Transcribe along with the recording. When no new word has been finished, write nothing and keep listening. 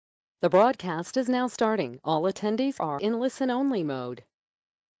The broadcast is now starting. All attendees are in listen-only mode.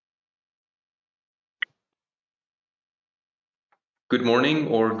 Good morning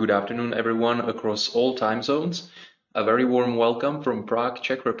or good afternoon, everyone across all time zones. A very warm welcome from Prague,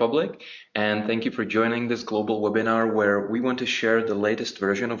 Czech Republic, and thank you for joining this global webinar where we want to share the latest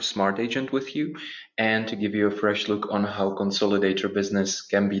version of SmartAgent with you and to give you a fresh look on how consolidator business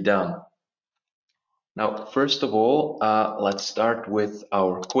can be done. Now, first of all, let's start with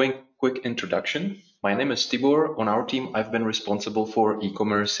our quick introduction. My name is Tibor. On our team, I've been responsible for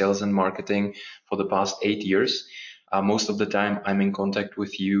e-commerce, sales, and marketing for the past 8 years. Most of the time, I'm in contact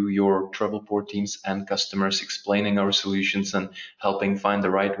with you, your Travelport teams and customers, explaining our solutions and helping find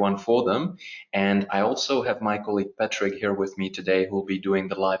the right one for them. And I also have my colleague Patrick here with me today, who will be doing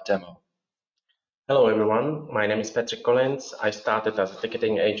the live demo. Hello everyone, my name is Patrick Collins. I started as a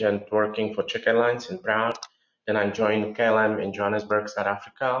ticketing agent working for Czech Airlines in Prague. Then I joined KLM in Johannesburg, South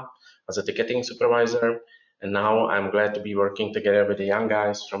Africa as a ticketing supervisor. And now I'm glad to be working together with the young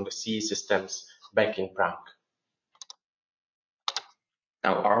guys from the CE Systems back in Prague.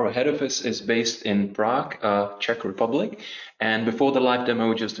 Now, our head office is based in Prague, Czech Republic. And before the live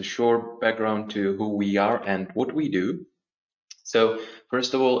demo, just a short background to who we are and what we do. So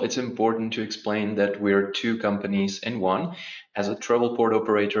first of all, it's important to explain that we're two companies in one. As a Travelport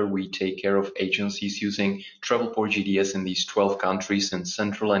operator, we take care of agencies using Travelport GDS in these 12 countries in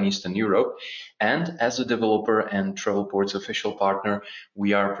Central and Eastern Europe. And as a developer and Travelport's official partner,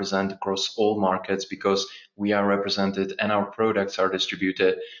 we are present across all markets because we are represented and our products are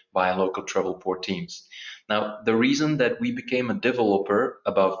distributed by local Travelport teams. Now, the reason that we became a developer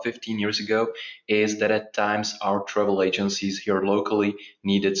about 15 years ago is that at times our travel agencies here locally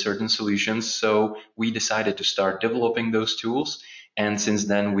needed certain solutions. So we decided to start developing those tools. And since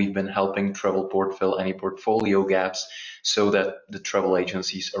then, we've been helping Travelport fill any portfolio gaps so that the travel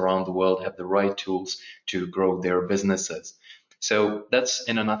agencies around the world have the right tools to grow their businesses. So that's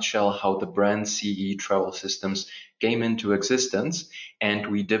in a nutshell how the brand CE Travel Systems came into existence, and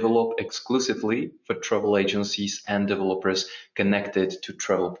we develop exclusively for travel agencies and developers connected to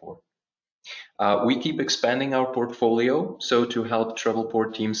Travelport. We keep expanding our portfolio, so to help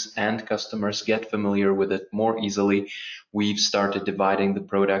Travelport teams and customers get familiar with it more easily, we've started dividing the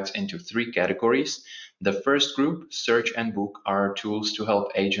products into 3 categories. The first group, Search and Book, are tools to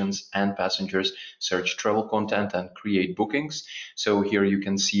help agents and passengers search travel content and create bookings. So here you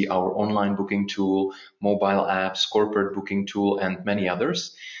can see our online booking tool, mobile apps, corporate booking tool, and many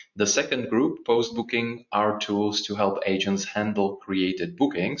others. The second group, Post-Booking, are tools to help agents handle created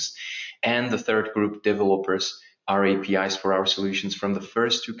bookings. And the third group, Developers, are APIs for our solutions from the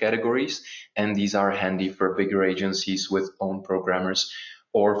first 2 categories. And these are handy for bigger agencies with own programmers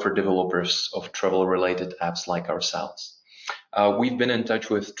or for developers of travel-related apps like ourselves. We've been in touch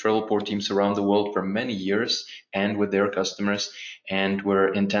with Travelport teams around the world for many years and with their customers, and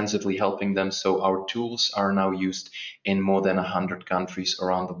we're intensively helping them. So our tools are now used in more than 100 countries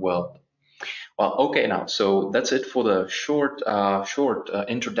around the world. Well, okay, now, so that's it for the short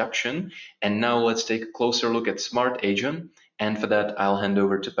introduction. And now let's take a closer look at SmartAgent. And for that, I'll hand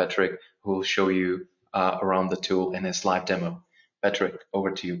over to Patrick, who will show you around the tool in his live demo. Patrick,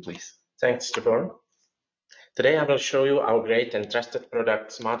 over to you, please. Thanks, Tibor. Today I will show you our great and trusted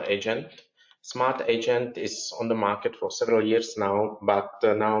product, SmartAgent. SmartAgent is on the market for several years now, but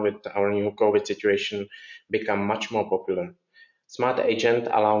now with our new COVID situation, become much more popular. SmartAgent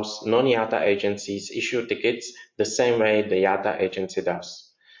allows non-IATA agencies issue tickets the same way the IATA agency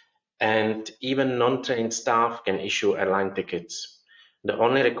does. And even non-trained staff can issue airline tickets. The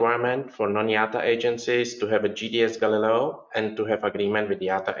only requirement for non-IATA agencies is to have a GDS Galileo and to have agreement with the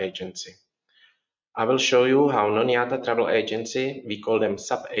IATA agency. I will show you how non-IATA travel agency, we call them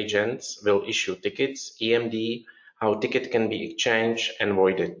subagents, will issue tickets, EMD, how ticket can be exchanged and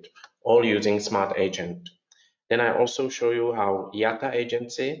voided, all using SmartAgent. Then I also show you how IATA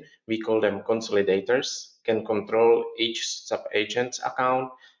agency, we call them consolidators, can control each subagent's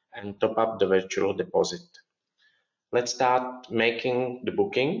account and top up the virtual deposit. Let's start making the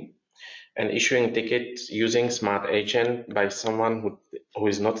booking and issuing tickets using SmartAgent by someone who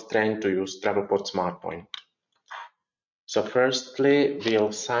is not trained to use Travelport SmartPoint. So firstly,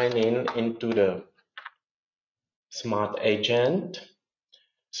 we'll sign in into the SmartAgent.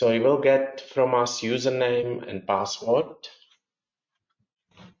 So you will get from us username and password.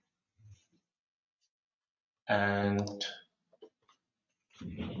 And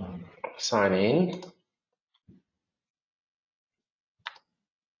sign in.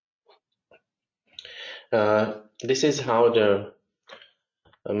 This is how the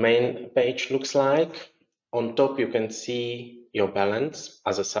main page looks like. On top you can see your balance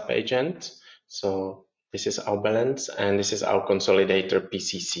as a subagent. So this is our balance and this is our consolidator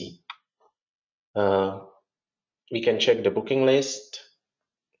PCC. We can check the booking list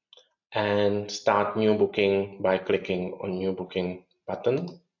and start new booking by clicking on new booking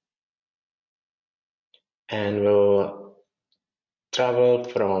button. And we'll travel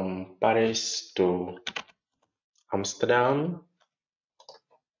from Paris to Amsterdam.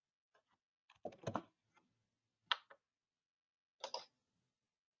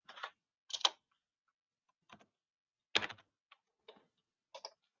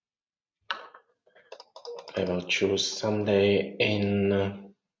 I will choose Sunday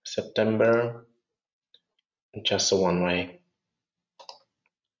in September, just a one way.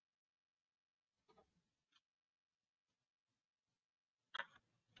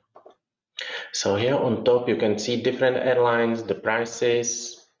 So here on top you can see different airlines, the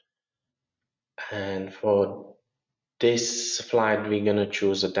prices, and for this flight we're gonna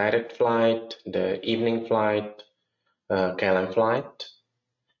choose a direct flight, the evening flight, KLM flight.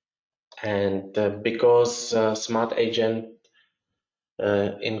 And because SmartAgent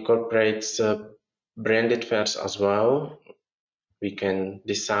incorporates branded fares as well, we can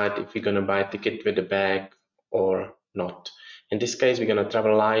decide if we're gonna buy a ticket with a bag or not. In this case, we're gonna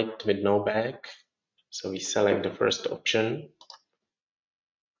travel light with no bag. So we select the first option.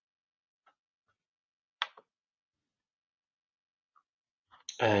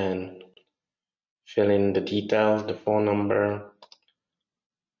 And fill in the details, the phone number,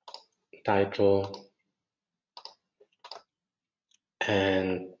 title,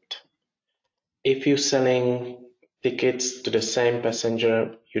 and if you're selling tickets to the same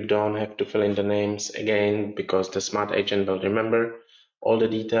passenger, you don't have to fill in the names again because the SmartAgent will remember all the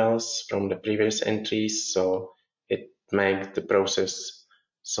details from the previous entries, so it makes the process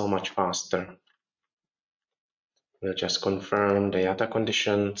so much faster. We'll just confirm the IATA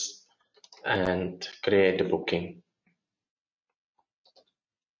conditions and create the booking.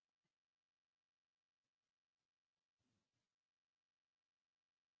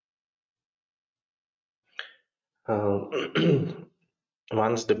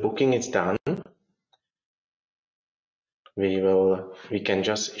 Once the booking is done, we can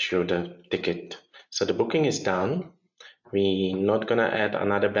just issue the ticket. So the booking is done. We're not gonna add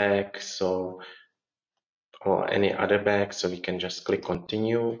another bag, or any other bag, so we can just click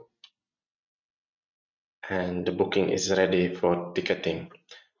continue, and the booking is ready for ticketing.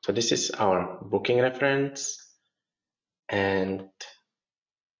 So this is our booking reference, and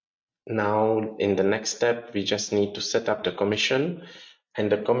now in the next step we just need to set up the commission,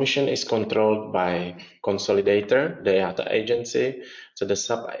 and the commission is controlled by consolidator, the IATA agency. So the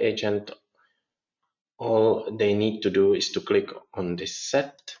sub-agent, all they need to do is to click on this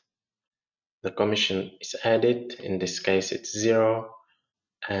set. The commission is added, in this case it's 0,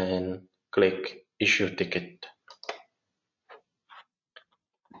 and click issue ticket.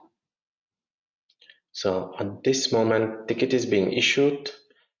 So at this moment, ticket is being issued.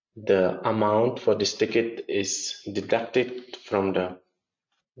 The amount for this ticket is deducted from the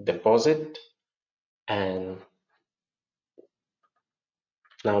deposit, and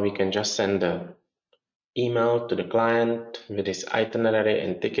now we can just send the email to the client with his itinerary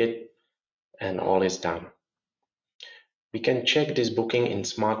and ticket, and all is done. We can check this booking in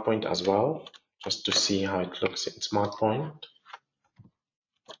SmartPoint as well, just to see how it looks in SmartPoint.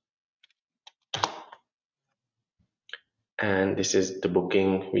 And this is the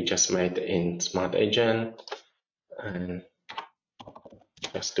booking we just made in SmartAgent, and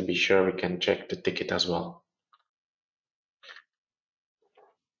just to be sure we can check the ticket as well.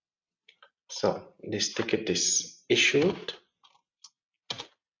 So this ticket is issued,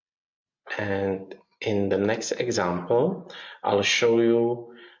 and in the next example I'll show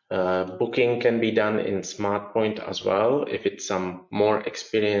you booking can be done in SmartPoint as well if it's some more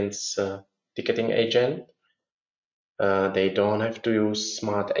experienced ticketing agent. They don't have to use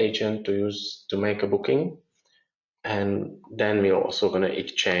SmartAgent to make a booking, and then we're also going to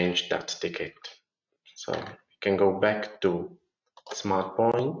exchange that ticket. So we can go back to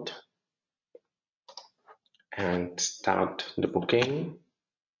SmartPoint and start the booking.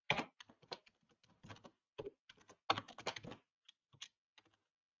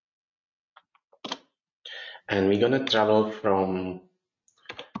 And we're gonna travel from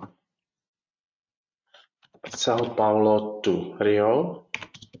Sao Paulo to Rio.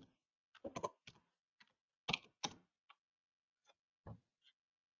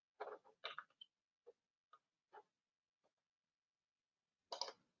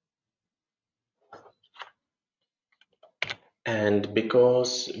 And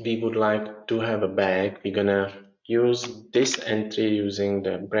because we would like to have a bag, we're gonna use this entry using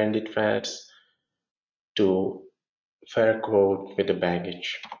the branded fares to fare quote with the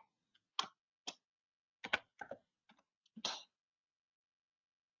baggage.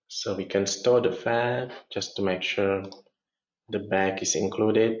 So we can store the fare just to make sure the bag is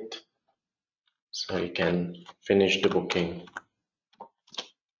included, so we can finish the booking.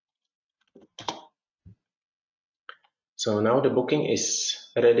 So now the booking is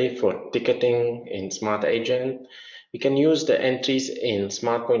ready for ticketing in SmartAgent. We can use the entries in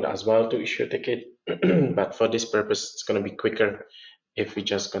SmartPoint as well to issue a ticket, but for this purpose, it's going to be quicker if we're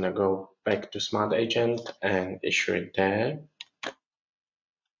just going to go back to SmartAgent and issue it there.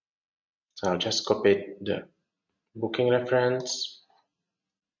 So I'll just copy the booking reference,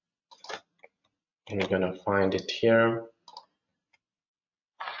 and we're going to find it here.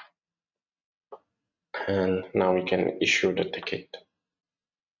 And now we can issue the ticket.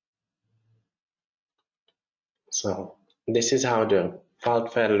 So this is how the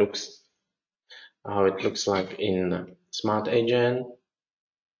filed fare looks, how it looks like in SmartAgent.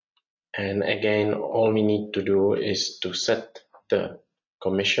 And again, all we need to do is to set the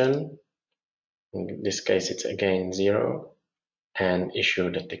commission. In this case, it's again 0, and issue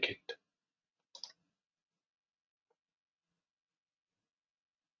the ticket.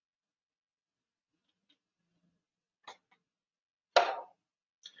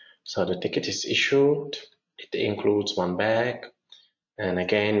 So the ticket is issued. It includes one bag. And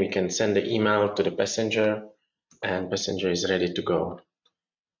again, we can send the email to the passenger, and passenger is ready to go.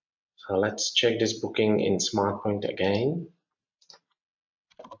 So let's check this booking in SmartPoint again.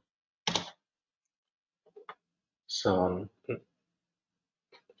 So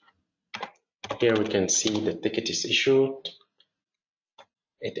here we can see the ticket is issued.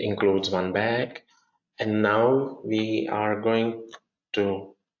 It includes one bag. And now we are going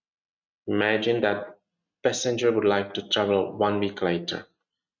to imagine that passenger would like to travel 1 week later.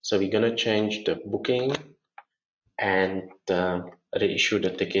 So we're going to change the booking and reissue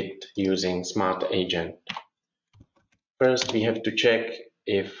the ticket using SmartAgent. First, we have to check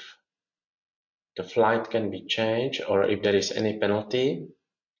if the flight can be changed or if there is any penalty.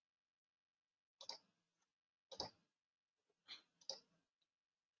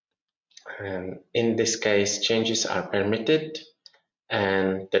 And in this case, changes are permitted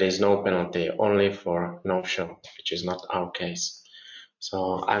and there is no penalty, only for no-show, which is not our case.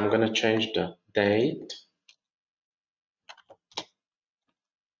 So I'm going to change the date.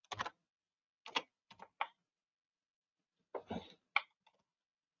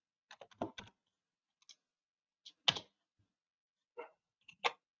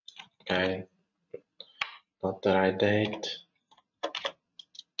 Okay, not the right date.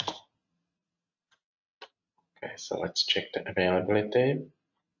 Okay, so let's check the availability.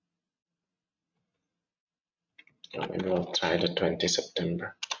 Maybe we'll try the 20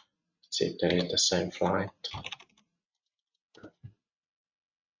 September. See if there is the same flight.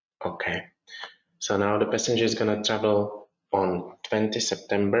 Okay, so now the passenger is going to travel on 20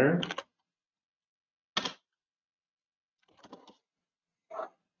 September.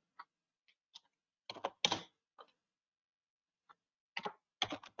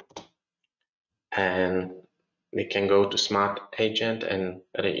 And we can go to SmartAgent and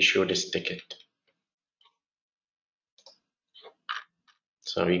reissue this ticket.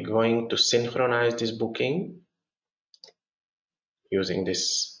 So we're going to synchronize this booking using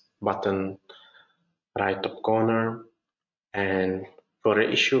this button right top corner, and for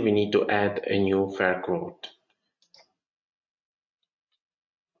reissue we need to add a new fare quote.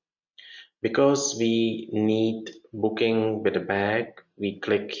 Because we need booking with a bag, we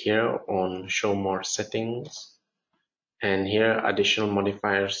click here on show more settings, and here additional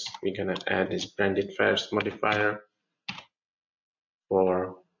modifiers, we're gonna add this branded fares modifier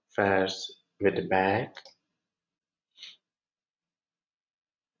for fares with a bag.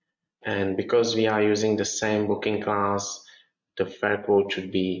 And because we are using the same booking class, the fare quote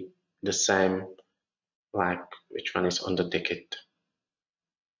should be the same like which one is on the ticket.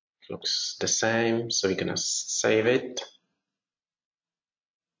 It looks the same, so we're gonna save it.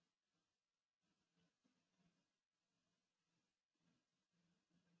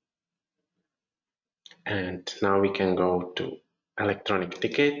 And now we can go to electronic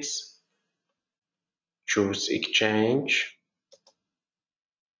tickets, choose exchange,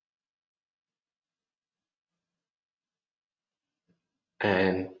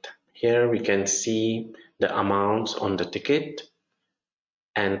 and here we can see the amounts on the ticket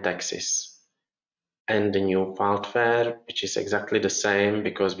and taxes, and the new filed fare, which is exactly the same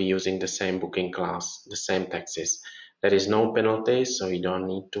because we're using the same booking class, the same taxes. There is no penalty, so you don't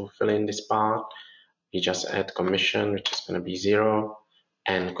need to fill in this part. we just add commission, which is going to be 0,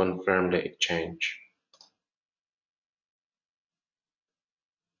 and confirm the exchange.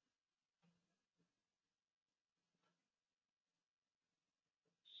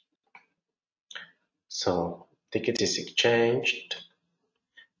 So ticket is exchanged,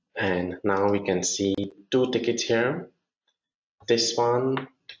 and now we can see 2 tickets here. This one,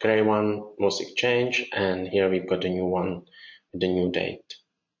 the gray one, was exchanged, and here we've got a new one with the new date.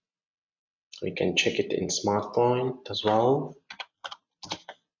 We can check it in SmartPoint as well.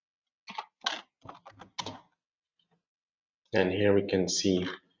 And here we can see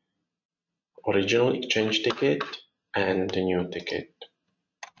original exchange ticket and the new ticket.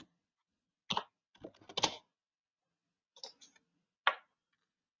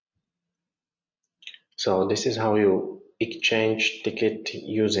 So this is how you exchange ticket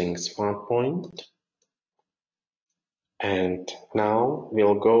using SmartPoint. And now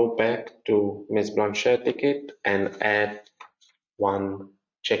we'll go back to Ms. Blanchett ticket and add one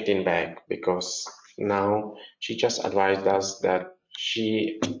checked-in bag, because now she just advised us that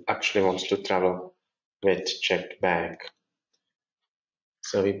she actually wants to travel with checked bag.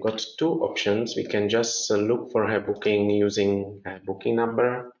 So we've got 2 options. We can just look for her booking using a booking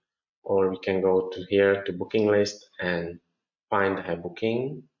number, or we can go to here to booking list and find her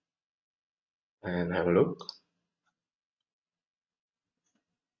booking and have a look.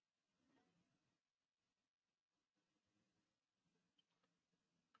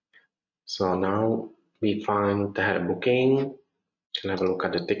 So now we find her booking, can have a look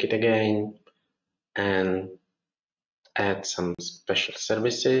at the ticket again and add some special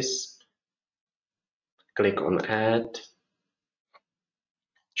services. Click on add,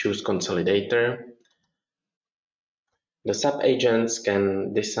 choose consolidator. The sub-agents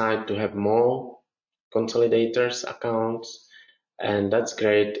can decide to have more consolidators accounts, and that's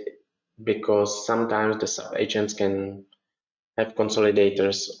great because sometimes the sub-agents can have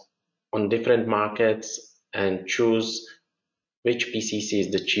consolidators on different markets and choose which PCC is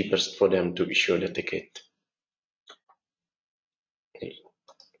the cheapest for them to issue the ticket.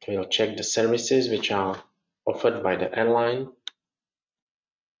 We'll check the services which are offered by the airline.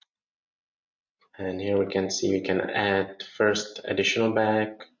 And here we can see we can add first additional bag.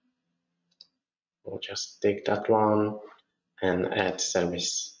 We'll just take that one and add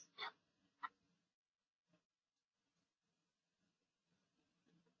service.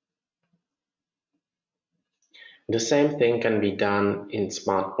 The same thing can be done in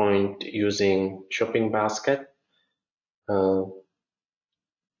SmartPoint using shopping basket, but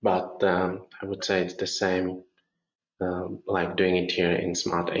I would say it's the same like doing it here in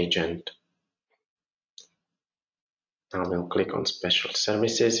SmartAgent. Now we'll click on special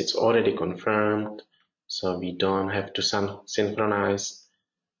services. It's already confirmed, so we don't have to synchronize.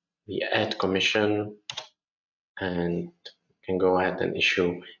 We add commission and can go ahead and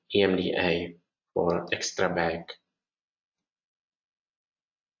issue EMDA for extra bag.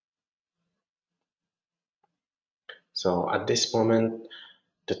 So at this moment,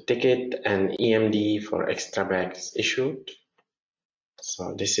 the ticket and EMD for extra bag is issued.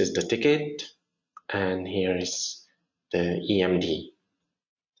 So this is the ticket, and here is the EMD.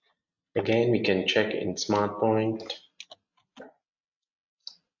 Again, we can check in SmartPoint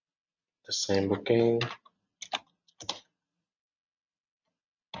the same booking.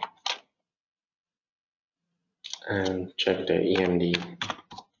 And check the EMD.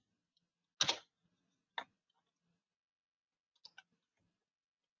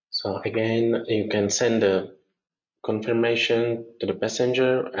 So again, you can send the confirmation to the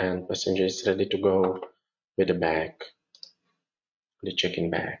passenger, and passenger is ready to go with the bag, the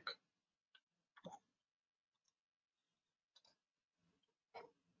check-in bag.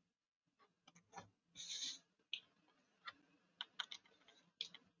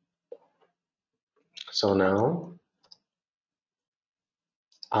 So now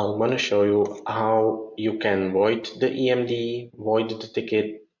I want to show you how you can void the EMD, void the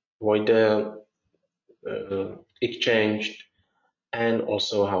ticket, void the exchange, and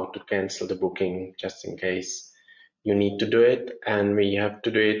also how to cancel the booking just in case you need to do it. And we have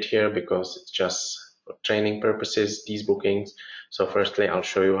to do it here because it's just for training purposes, these bookings. So firstly, I'll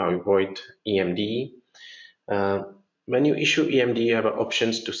show you how you void EMD. When you issue EMD, you have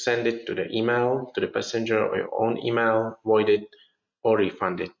options to send it to the email, to the passenger, or your own email, void it, or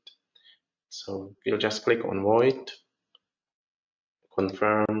refund it. So we'll just click on void,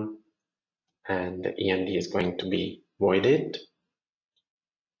 confirm, and the EMD is going to be voided.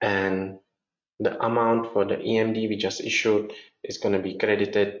 And the amount for the EMD we just issued is going to be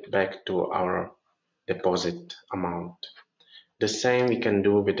credited back to our deposit amount. The same we can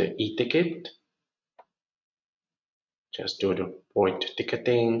do with the e-ticket. just do the void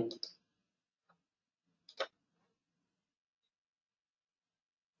ticketing.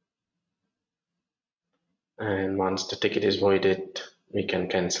 And once the ticket is voided, we can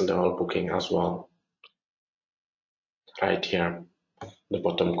cancel the whole booking as well. Right here, the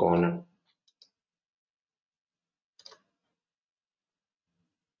bottom corner.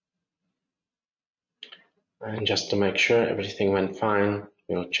 And just to make sure everything went fine,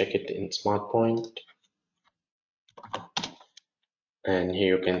 we'll check it in SmartPoint. And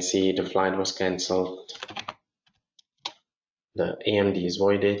here you can see the flight was cancelled, the AMD is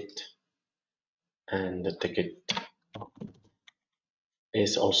voided, and the ticket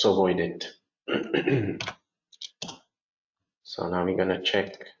is also voided. So now we're gonna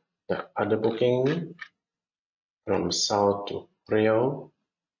check the other booking from South to Rio.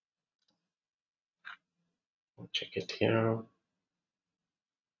 I'll check it here.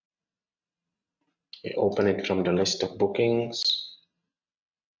 We open it from the list of bookings.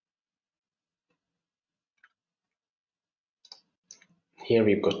 Here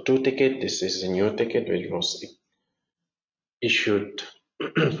we've got two tickets. This is a new ticket which was issued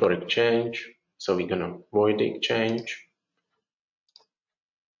for exchange. So we're gonna void the exchange.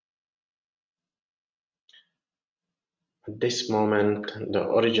 At this moment, the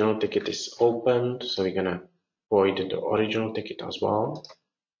original ticket is open, so we're gonna void the original ticket as well.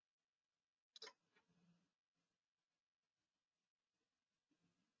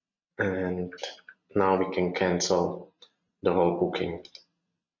 And now we can cancel the whole booking.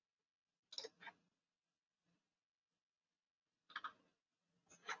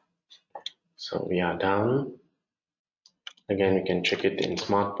 So we are done. Again, we can check it in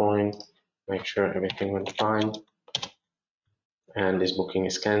SmartPoint, make sure everything went fine. And this booking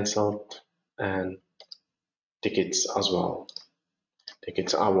is cancelled, and tickets as well.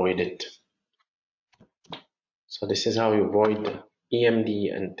 Tickets are voided. So this is how you void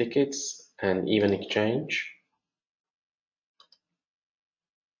EMD and tickets and even exchange.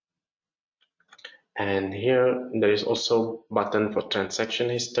 And here there is also button for transaction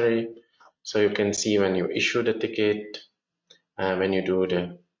history. So you can see when you issue the ticket, when you do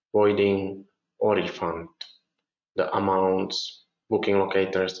the voiding or refund, the amounts, booking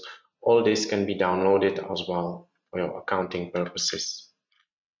locators, all this can be downloaded as well for your accounting purposes.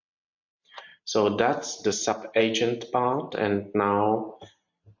 So that's the subagent part, and now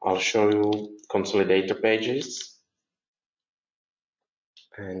I'll show you consolidator pages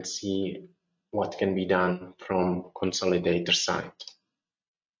and see what can be done from consolidator side.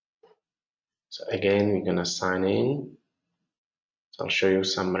 So again, we're gonna sign in. So I'll show you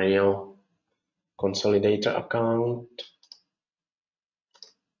some real consolidator account.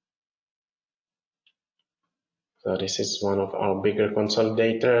 So this is one of our bigger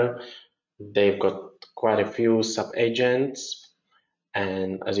consolidator. They've got quite a few subagents,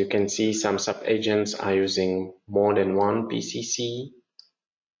 and as you can see, some subagents are using more than one PCC.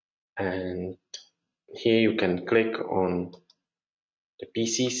 And here you can click on the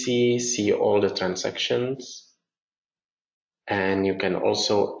PCC, see all the transactions, and you can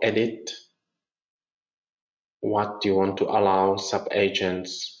also edit what you want to allow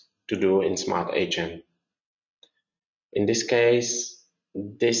subagents to do in SmartAgent. In this case,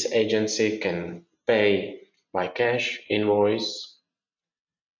 this agency can pay by cash, invoice,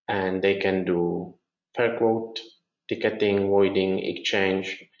 and they can do fair quote, ticketing, voiding,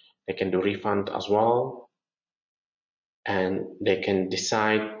 exchange. They can do refund as well, and they can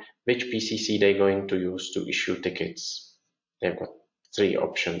decide which PCC they're going to use to issue tickets. They've got three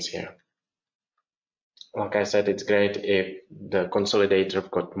options here. Like I said, it's great if the consolidator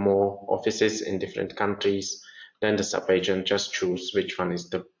got more offices in different countries, then the subagent just choose which one is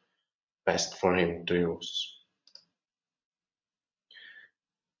the best for him to use.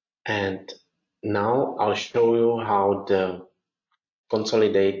 And now I'll show you how the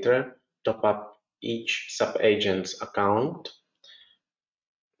consolidator top up each subagent's account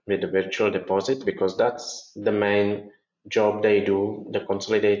with a virtual deposit, because that's the main job they do, the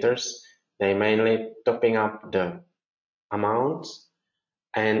consolidators. They mainly topping up the amounts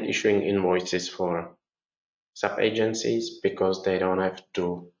and issuing invoices for sub-agencies, because they don't have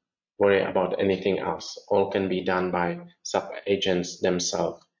to worry about anything else. All can be done by sub-agents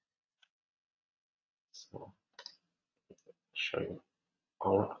themselves. So, show you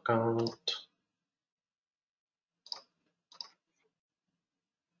our account.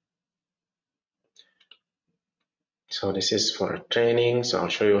 So this is for a training. So I'll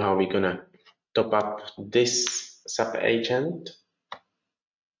show you how we're gonna top up this sub-agent.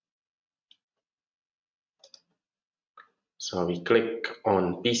 So we click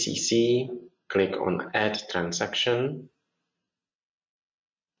on PCC, click on add transaction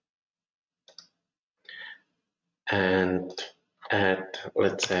and add,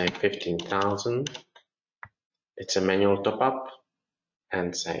 let's say, 15,000. It's a manual top up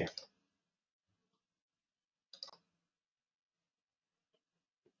and save.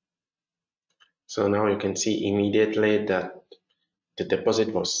 So now you can see immediately that the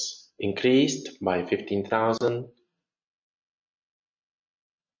deposit was increased by 15,000.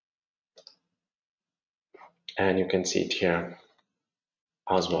 And you can see it here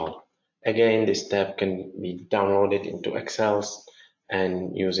as well. Again, this tab can be downloaded into Excel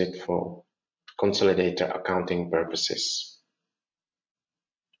and use it for consolidator accounting purposes.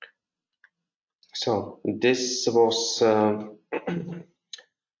 So this was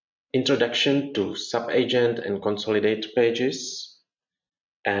introduction to subagent and consolidator pages.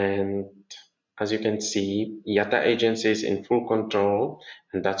 And as you can see, Yata agency is in full control,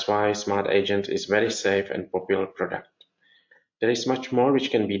 and that's why SmartAgent is very safe and popular product. There is much more which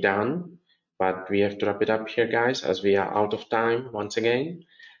can be done, but we have to wrap it up here, guys, as we are out of time once again.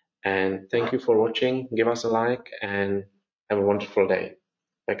 And thank you for watching. Give us a like and have a wonderful day.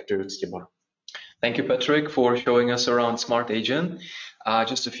 Back to Tibor. Thank you, Patrick, for showing us around SmartAgent.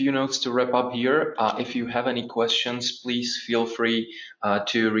 Just a few notes to wrap up here. If you have any questions, please feel free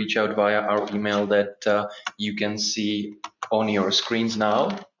to reach out via our email that you can see on your screens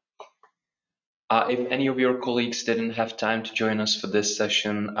now. If any of your colleagues didn't have time to join us for this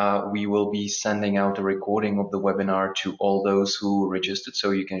session, we will be sending out a recording of the webinar to all those who registered,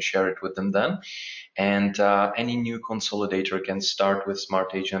 so you can share it with them then. And any new consolidator can start with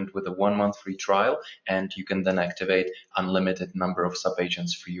SmartAgent with a 1-month free trial, and you can then activate unlimited number of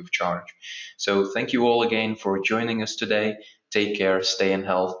subagents free of charge. So thank you all again for joining us today. Take care, stay in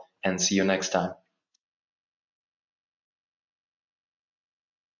health, and see you next time.